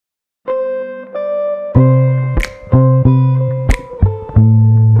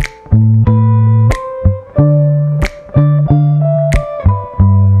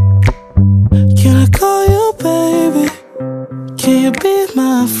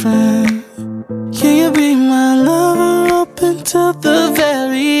friend? Can you be my lover up until the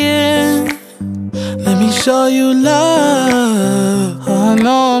very end? Let me show you love, I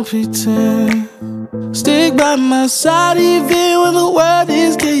don't pretend. Stick by my side even when the world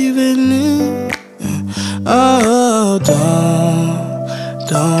is giving in. Oh,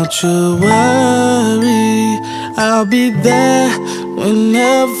 don't you worry, I'll be there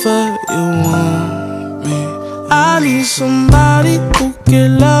whenever you want me. I need somebody who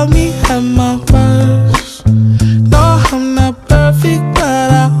can love me at my worst. No, I'm not perfect, but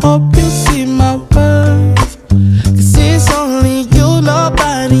I hope you see my worth. 'Cause it's only you,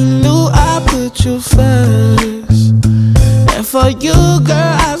 nobody knew I put you first. And for you,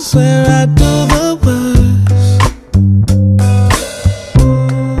 girl, I swear I do the worst.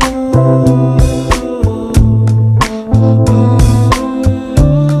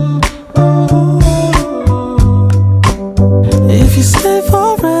 If you stay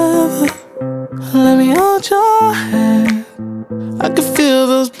forever, let me hold your hand. I can feel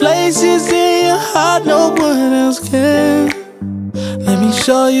those places in your heart no one else can. Let me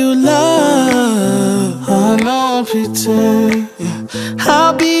show you love, I don't pretend.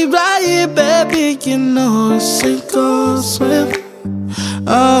 I'll be right here, baby, you know it's sink or swim.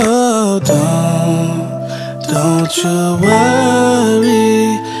 Oh, don't you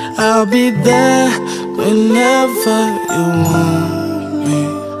worry, I'll be there whenever you want me.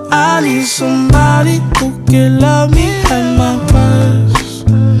 I need somebody who can love me at my worst.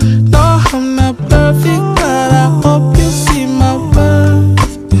 No, I'm not perfect, but I hope you see my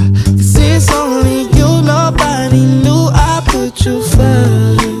worth. 'Cause it's only you, nobody knew I put you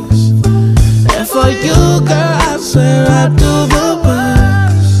first. And for you, girl, I swear I do the worst.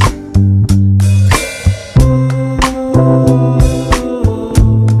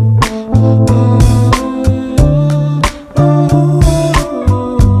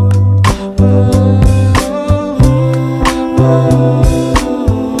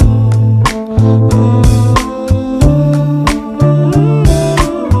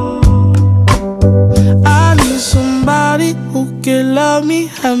 I need somebody who can love me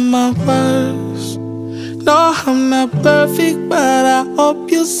at my worst. No, I'm not perfect, but I hope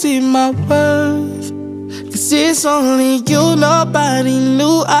you see my worth. 'Cause it's only you, nobody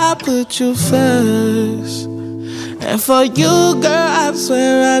knew I put you first. And for you, girl, I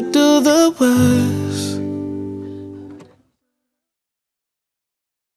swear I do the worst.